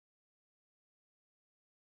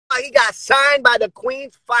he got signed by the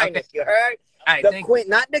Queen's finest. Okay. You heard? All right, the Queen,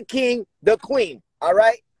 not the King, the Queen. All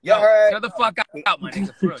right? You heard? Shut the fuck out, my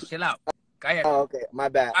nigga. For real. Chill out. Go ahead. Oh, okay. My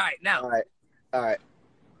bad. All right, now. All right.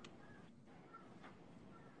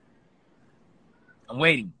 I'm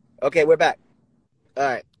waiting. Okay, we're back. All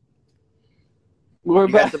right. We're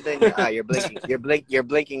back. You're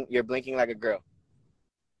blinking. You're blinking like a girl.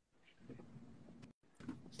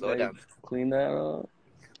 Slow down. Clean that up.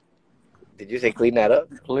 Did you say clean that up?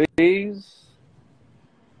 Please.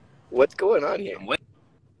 What's going on here? I'm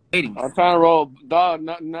waiting. I'm trying to roll. Dog,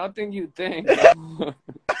 nothing you think.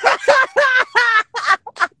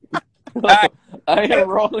 Right. I am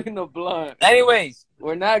rolling the blunt. Anyways.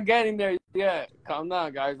 We're not getting there yet. Calm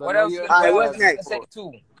down, guys. What else? What's next?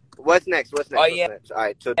 What's next? Oh, yeah. All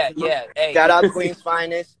right. So yeah. Hey. Shout out Queen's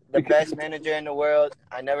finest, the best manager in the world.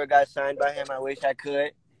 I never got signed by him. I wish I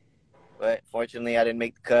could. But fortunately, I didn't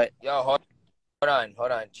make the cut. Yo, hold on.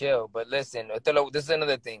 Chill. But listen, this is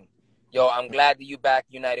another thing. Yo, I'm glad that you back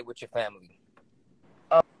united with your family.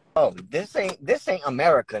 Oh, this ain't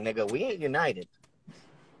America, nigga. We ain't united.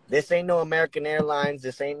 This ain't no American Airlines.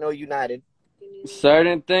 This ain't no United.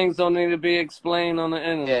 Certain things don't need to be explained on the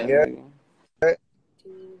internet. Yeah.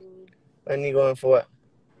 What are you going for?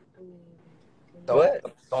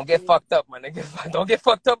 Don't get fucked up, my nigga. Don't get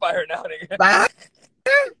fucked up by her now, nigga.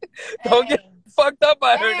 Don't get fucked up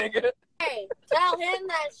by her, nigga. Hey, tell him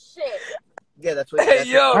that shit. Yeah, that's what, that's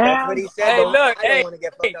what he said. Hey, look, I don't want to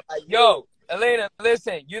get fucked up by you. Yo, Elena,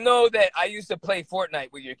 listen, you know that I used to play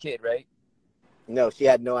Fortnite with your kid, right? No, she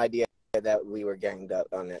had no idea that we were ganged up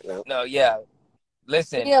on that. No, yeah.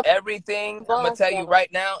 Listen, everything I'm gonna tell you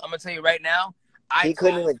right now. He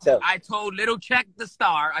couldn't even tell. I told Little Check the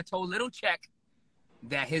star. I told Little Check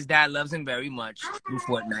that his dad loves him very much through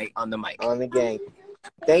Fortnite on the mic. On the gang.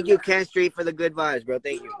 Thank you, Ken Street, for the good vibes, bro.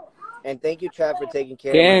 Thank you. And thank you, Trap, for taking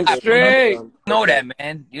care of my Street. Know that,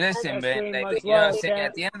 man. You listen, man. Like, you know what I'm saying?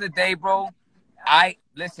 At the end of the day, bro, I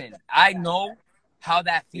know how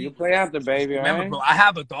that feels. You play after, baby. Remember, bro, I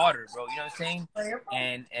have a daughter, bro. You know what I'm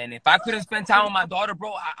saying? And if I couldn't spend time with my daughter,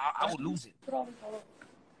 bro, I would lose it.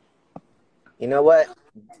 You know what?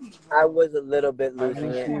 I was a little bit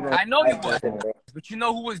losing it. I know you was, but you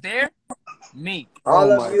know who was there? Me.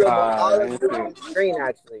 All of you on the screen,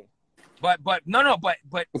 actually. But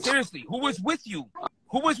seriously, who was with you?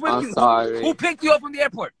 Who was with you? Sorry. Who picked you up from the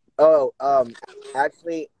airport? Oh,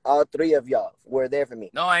 actually, all three of y'all were there for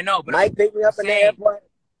me. No, I know, but Mike picked me up in the airport,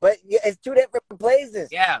 but it's two different places.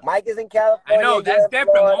 Yeah, Mike is in California. I know that's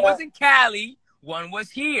different. Florida. One was in Cali, one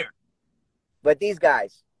was here. But these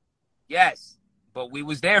guys. Yes, but we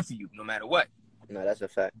was there for you no matter what. No, that's a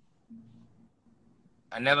fact.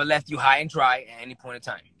 I never left you high and dry at any point in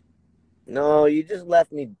time. No, you just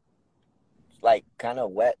left me like kind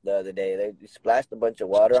of wet the other day. They splashed a bunch of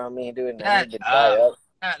water on me, dude, and I need to dry up.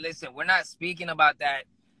 Listen, we're not speaking about that.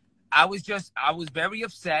 I was very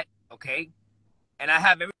upset, okay? And I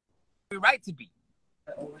have every right to be.